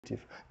Do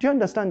you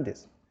understand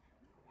this?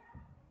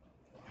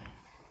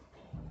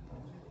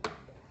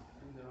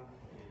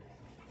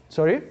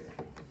 Sorry?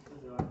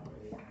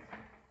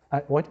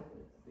 What?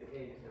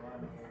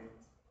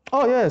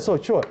 Oh, yeah, so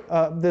sure.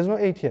 There's no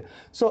 8 here.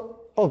 So,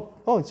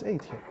 oh, it's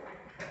 8 here.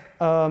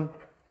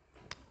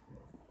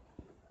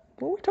 Were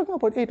we talking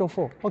about 8 or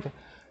 4? Okay.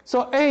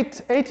 So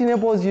 8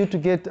 enables you to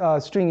get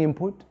string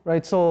input,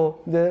 right?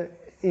 So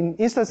in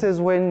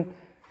instances when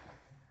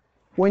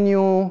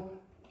you're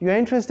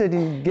interested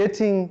in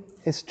getting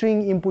a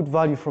string input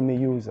value from a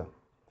user,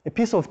 a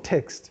piece of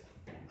text,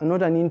 and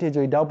not an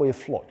integer, a double, a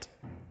float,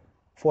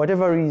 for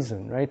whatever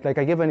reason, right? Like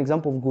I gave an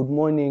example of good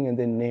morning and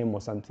then name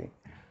or something,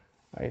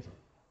 right?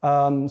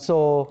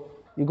 So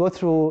you go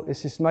through a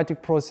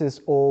systematic process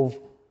of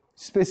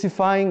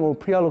specifying or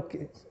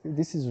pre-allocate.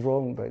 This is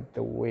wrong, by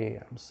the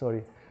way, I'm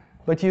sorry.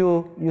 But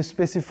you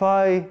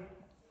specify,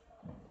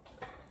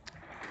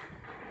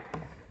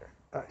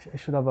 I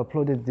should have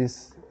uploaded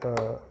this,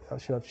 I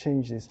should have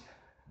changed this.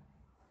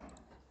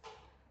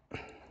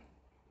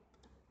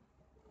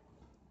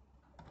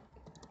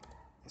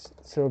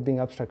 Instead of being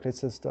abstract,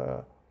 let's just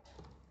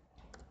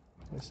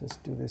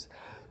do this.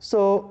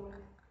 So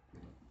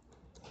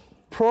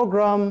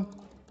program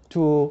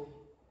to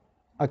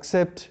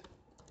accept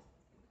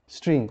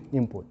string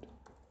input.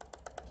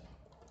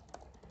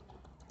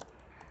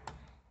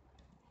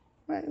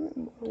 Right?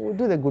 We'll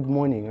do the good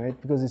morning, right?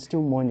 Because it's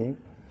still morning.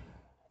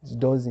 It's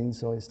dozing,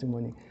 so it's still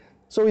morning.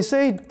 So we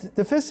say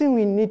the first thing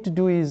we need to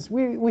do is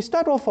we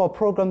start off our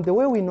program the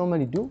way we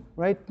normally do,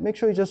 right? Make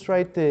sure you just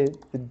write the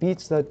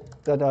bits that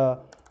are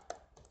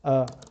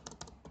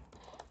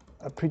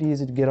pretty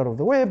easy to get out of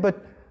the way.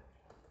 But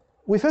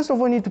we first of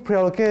all need to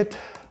pre-allocate.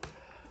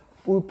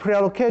 We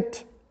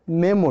pre-allocate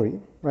memory,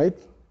 right?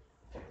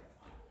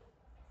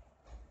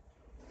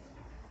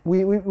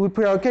 We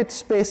pre-allocate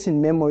space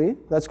in memory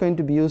that's going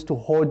to be used to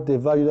hold the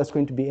value that's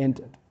going to be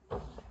entered.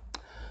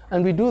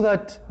 And we do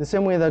that the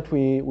same way that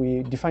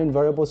we define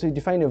variables. So we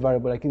define a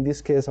variable, like in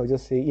this case, I'll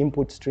just say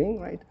input string,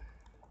 right?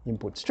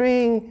 Input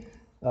string.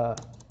 The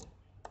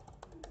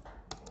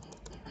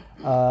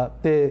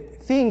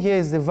thing here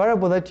is the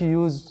variable that you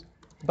use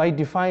by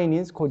defining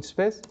is called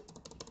space,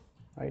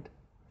 right?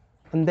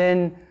 And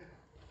then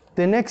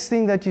the next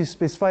thing that you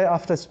specify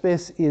after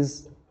space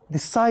is the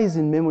size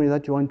in memory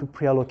that you want to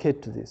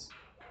pre-allocate to this.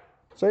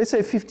 So let's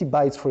say 50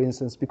 bytes, for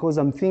instance, because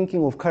I'm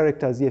thinking of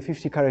characters here,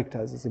 50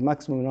 characters is the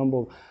maximum number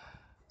of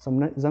some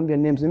Zambian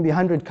names, maybe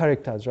 100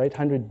 characters, right?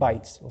 100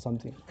 bytes or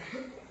something.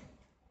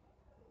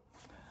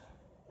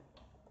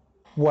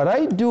 What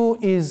I do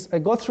is I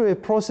go through a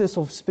process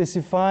of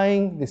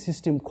specifying the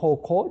system call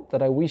code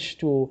that I wish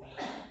to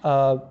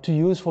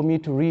use for me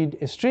to read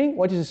a string.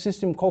 What is the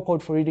system call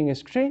code for reading a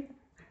string?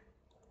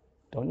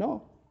 Don't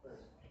know.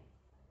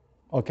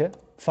 Okay,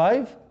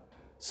 5.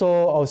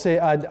 So I'll say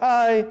add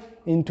I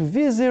into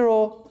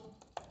V0.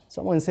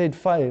 Someone said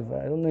 5.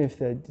 I don't know if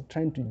they're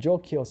trying to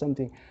joke here or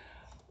something.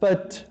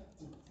 But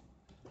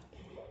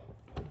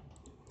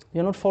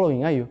you're not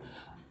following, are you?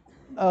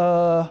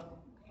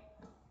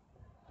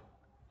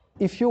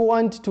 If you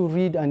want to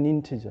read an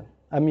integer,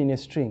 I mean a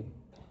string,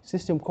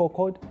 system call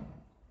code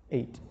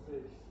 8.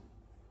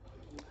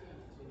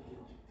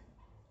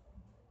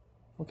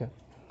 Okay.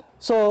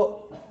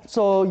 So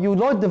you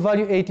load the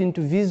value 8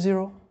 into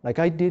V0, like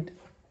I did.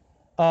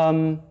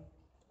 And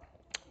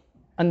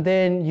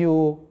then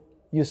you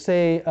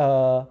say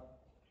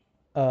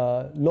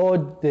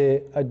load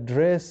the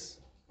address.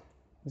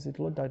 Is it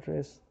load the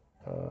address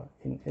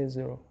in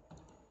A0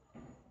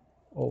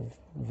 of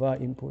var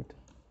input?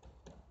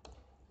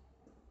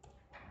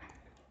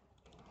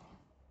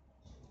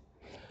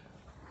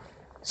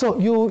 So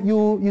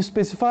you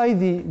specify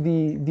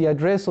the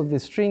address of the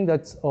string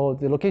or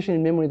the location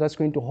in memory that's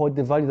going to hold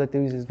the value that the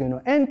user is going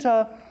to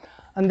enter,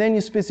 and then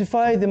you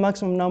specify the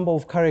maximum number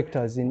of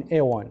characters in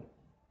A1,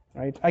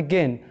 right?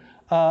 Again,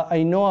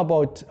 I know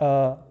about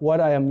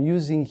what I am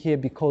using here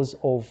because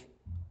of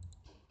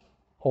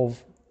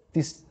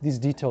these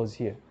details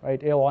here,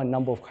 right? A1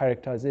 number of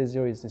characters,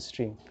 A0 is the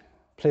string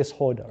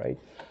placeholder, right?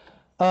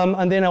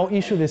 And then I'll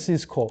issue the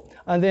syscall,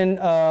 and then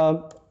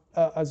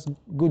as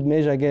good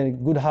measure,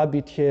 again, good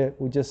habit here,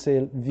 we just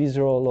say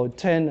V0 load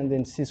 10 and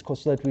then syscall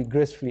so that we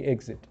gracefully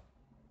exit.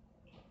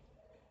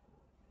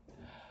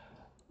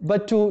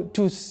 But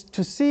to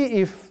see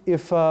if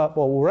well,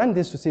 we'll run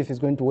this to see if it's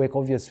going to work,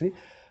 obviously.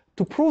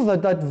 To prove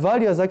that that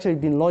value has actually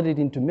been loaded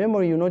into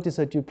memory, you notice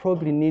that you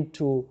probably need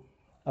to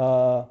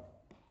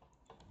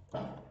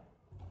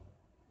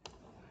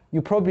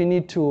you'll probably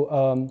need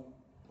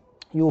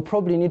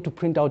to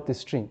print out the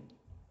string.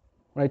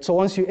 Right, so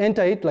once you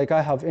enter it, like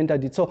I have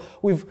entered it. So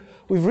we've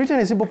written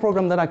a simple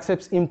program that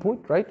accepts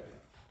input, right?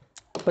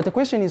 But the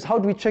question is, how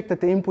do we check that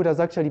the input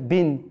has actually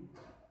been,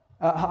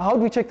 how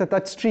do we check that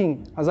that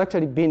string has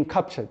actually been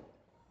captured?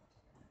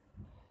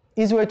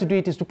 Easy way to do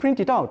it is to print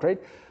it out, right?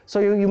 So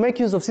you make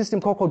use of system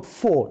call code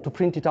 4 to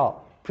print it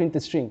out, print the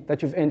string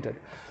that you've entered.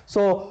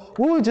 So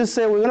we will just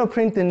say we're going to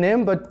print the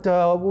name, but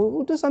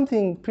we'll do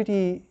something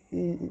pretty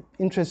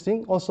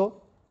interesting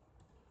also.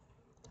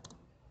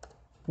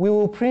 we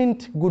will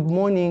print good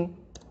morning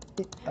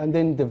and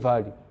then the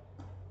value,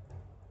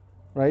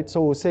 right?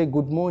 So we'll say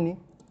good morning,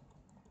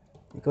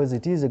 because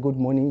it is a good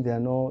morning, there are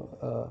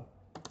no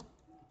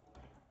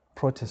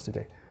protests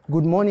today.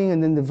 Good morning,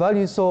 and then the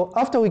value. So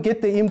after we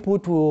get the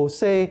input, we'll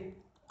say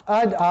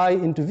add I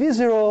into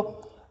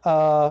V0.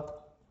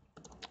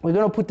 We're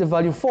going to put the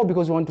value 4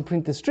 because we want to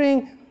print the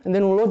string, and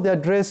then we'll load the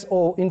address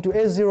into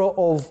S0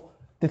 of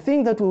the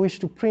thing that we wish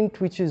to print,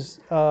 which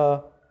is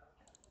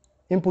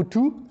input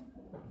 2,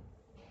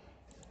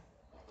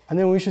 and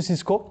then we issue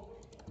syscall.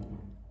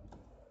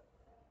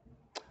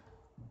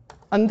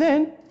 And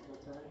then,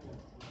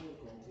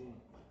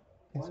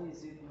 why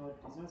is it not,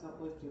 it's not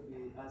supposed to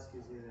be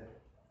ASCII zero?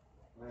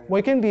 well,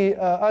 it can be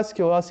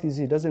ASCII or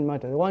ASCII-Z, doesn't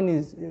matter. One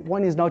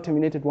is now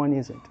terminated, one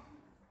isn't.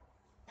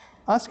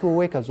 ASCII will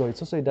work as well,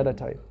 it's also a data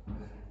type.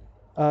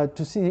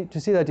 To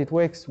see that it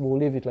works, we'll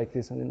leave it like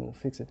this and then we'll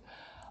fix it.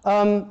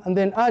 And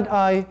then add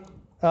I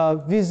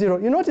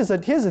V0. You notice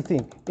that here's the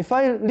thing. If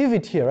I leave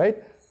it here,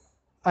 right,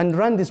 and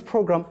run this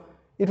program,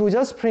 it will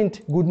just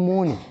print good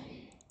morning.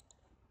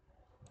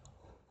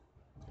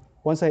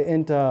 Once I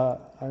enter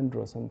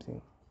Andrew or something.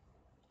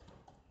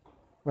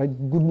 Right,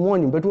 good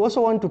morning. But we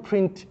also want to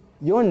print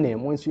your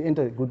name once you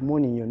enter good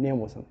morning, your name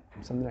or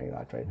something like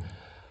that,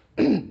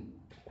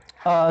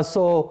 right?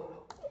 So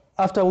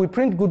after we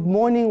print good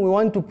morning, we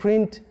want to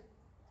print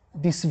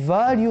this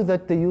value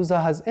that the user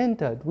has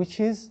entered, which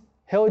is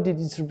held,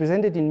 it's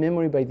represented in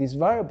memory by this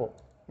variable.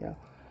 Yeah.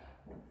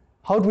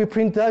 How do we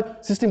print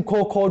that? System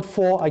call code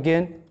 4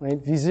 again, right?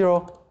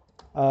 V0.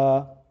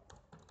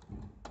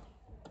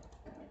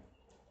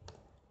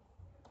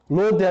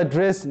 Load the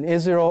address in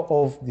A0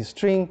 of the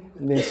string,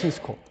 and then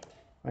syscall,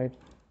 right?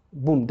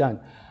 Boom,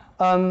 done.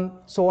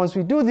 So once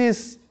we do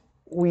this,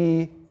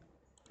 we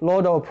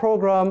load our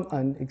program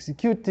and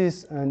execute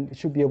this, and it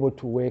should be able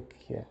to work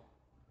here.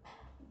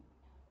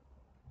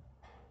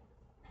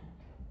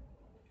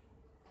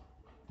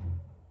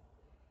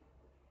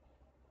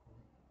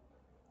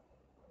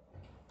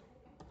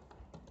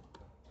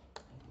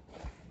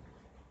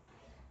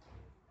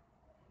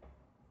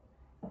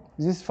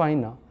 Is this fine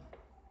now?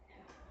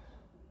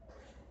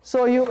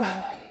 So you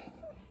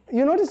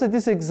notice that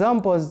this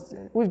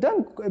example, we've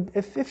done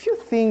a few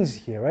things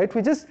here, right?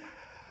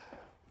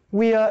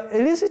 We are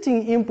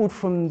eliciting input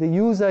from the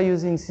user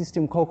using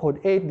system call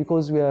code 8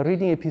 because we are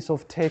reading a piece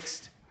of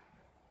text.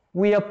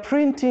 We are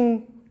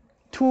printing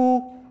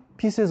 2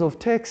 pieces of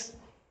text,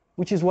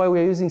 which is why we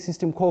are using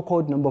system call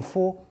code number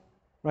 4,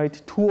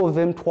 right? 2 of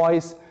them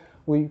twice.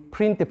 We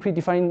print the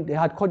predefined, the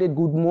hard-coded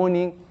good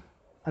morning,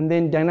 and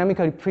then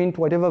dynamically print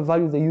whatever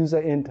value the user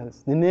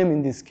enters, the name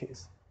in this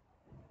case.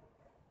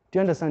 Do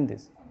you understand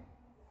this?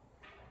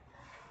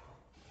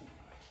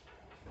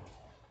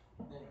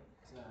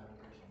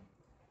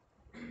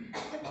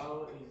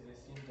 How is the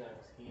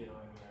syntax here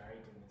when we are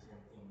writing the same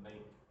thing?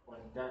 Like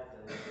on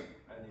data,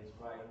 there's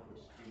var input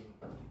string.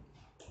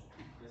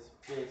 The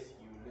space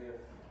you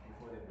left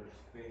before the dot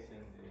space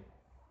and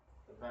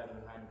the value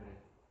 100.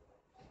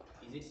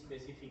 Is it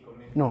specific or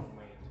maybe No,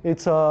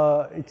 it's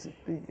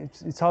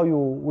how you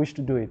wish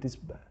to do it.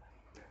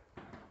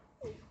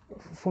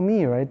 For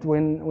me, right,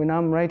 when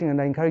I'm writing,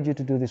 and I encourage you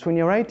to do this, when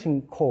you're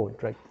writing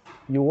code, right,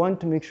 you want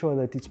to make sure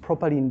that it's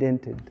properly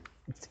indented.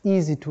 It's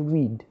easy to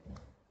read.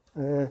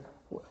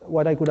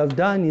 What I could have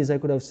done is I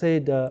could have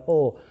said,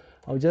 oh,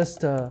 I'll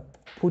just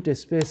put a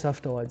space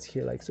afterwards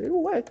here, like so. It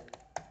will work.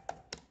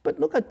 But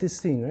look at this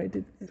thing, right?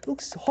 It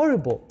looks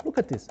horrible. Look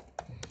at this.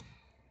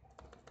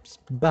 It's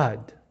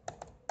bad.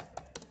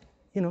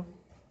 You know,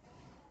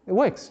 it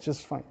works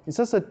just fine. It's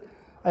just that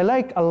I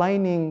like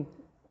aligning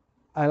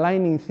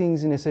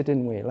things in a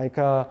certain way. Like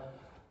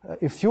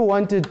if you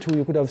wanted to,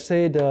 you could have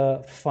said,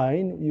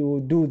 fine,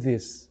 you do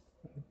this.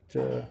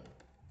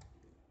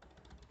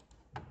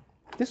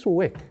 This will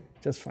work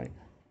just fine.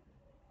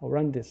 I'll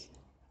run this.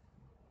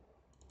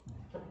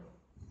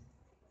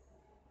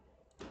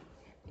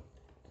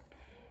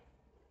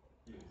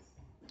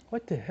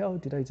 What the hell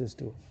did I just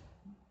do?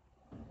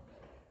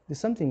 There's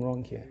something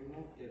wrong here.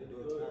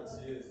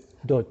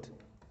 Dot.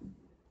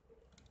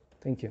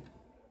 Thank you.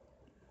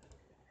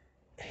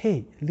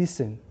 Hey,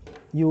 listen,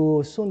 you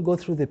will soon go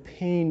through the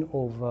pain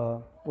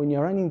of when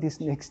you're running this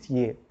next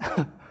year.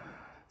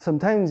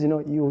 Sometimes, you know,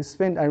 you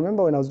spend, I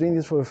remember when I was doing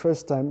this for the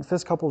first time,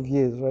 first couple of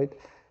years, right?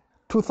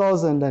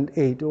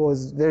 2008, it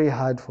was very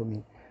hard for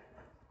me.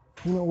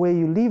 You know, where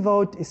you leave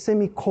out a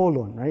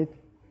semicolon, right?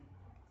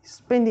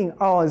 Spending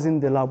hours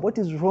in the lab. What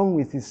is wrong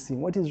with this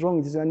thing? What is wrong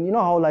with this? And you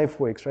know how life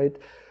works, right?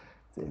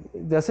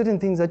 There are certain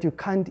things that you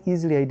can't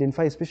easily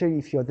identify, especially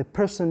if you're the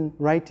person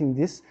writing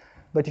this.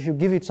 But if you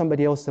give it to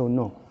somebody else, they'll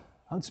know.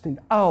 I would spend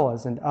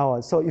hours and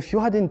hours. So if you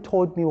hadn't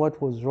told me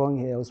what was wrong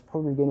here, I was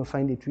probably going to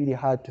find it really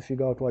hard to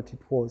figure out what it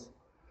was.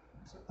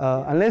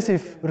 Unless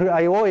if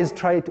I always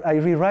I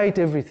rewrite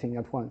everything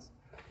at once.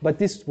 But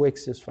this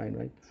works just fine,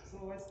 right? So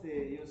what's the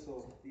use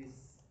of this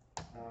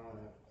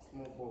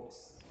small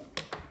box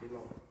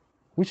below?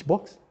 Which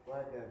box?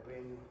 Why they're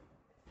bringing?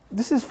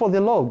 This is for the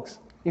logs.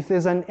 If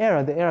there's an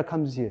error, the error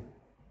comes here.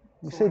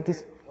 We So said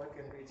this. what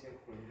can we check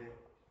from there?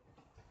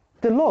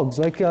 The logs,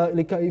 like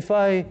if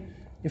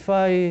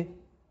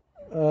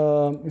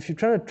you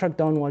try to track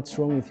down what's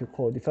wrong with your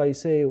code, if I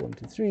say 1,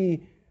 2, 3,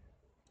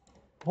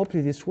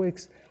 hopefully this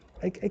works.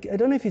 I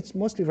don't know if it's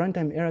mostly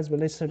runtime errors, but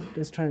let's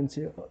try and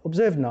see.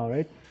 Observe now,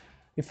 right?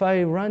 If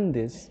I run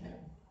this,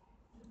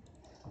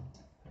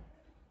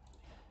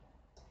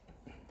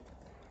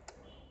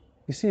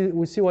 we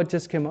see what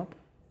just came up.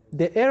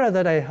 The error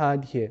that I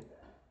had here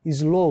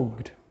is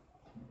logged.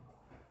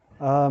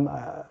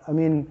 I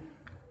mean,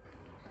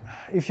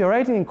 if you're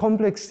writing a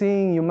complex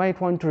thing, you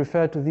might want to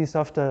refer to this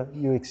after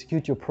you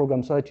execute your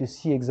program so that you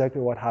see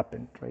exactly what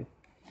happened, right?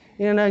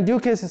 In an ideal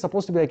case, it's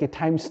supposed to be like a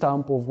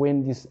timestamp of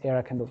when this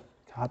error kind of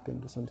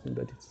happened or something,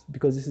 but it's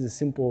because this is a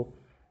simple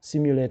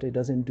simulator, it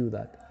doesn't do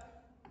that.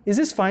 Is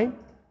this fine?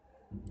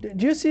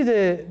 Do you see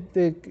the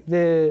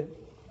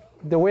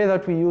way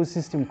that we use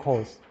system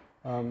calls?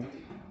 And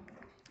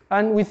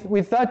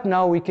with that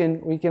now we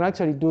can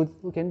actually do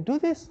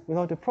this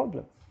without a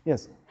problem.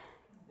 Yes.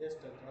 Yes,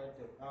 Dr.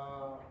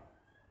 Michael.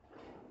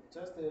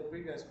 Just the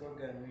previous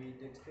program we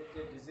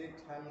expected is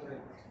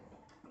 800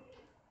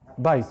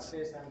 bytes.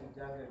 Space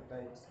 100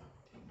 bytes.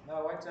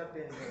 Now what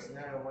happens in a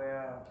scenario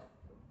where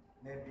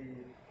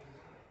maybe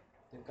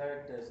the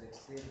characters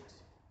exceed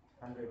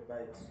 100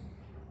 bytes?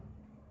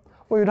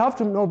 Well, you'd have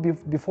to know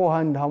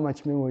beforehand how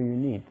much memory you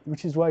need,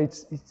 which is why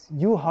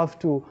you have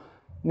to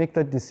make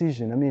that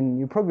decision. I mean,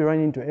 you probably run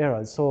into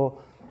errors.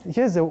 So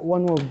here's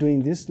one way of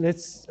doing this.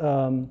 Let's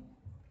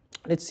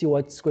see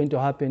what's going to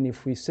happen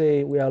if we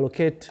say we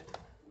allocate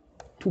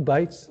 2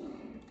 bytes,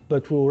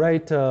 but we'll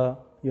write your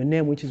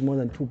name, which is more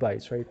than 2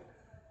 bytes, right?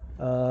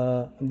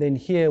 And then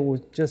here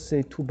we'll just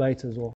say 2 bytes as well.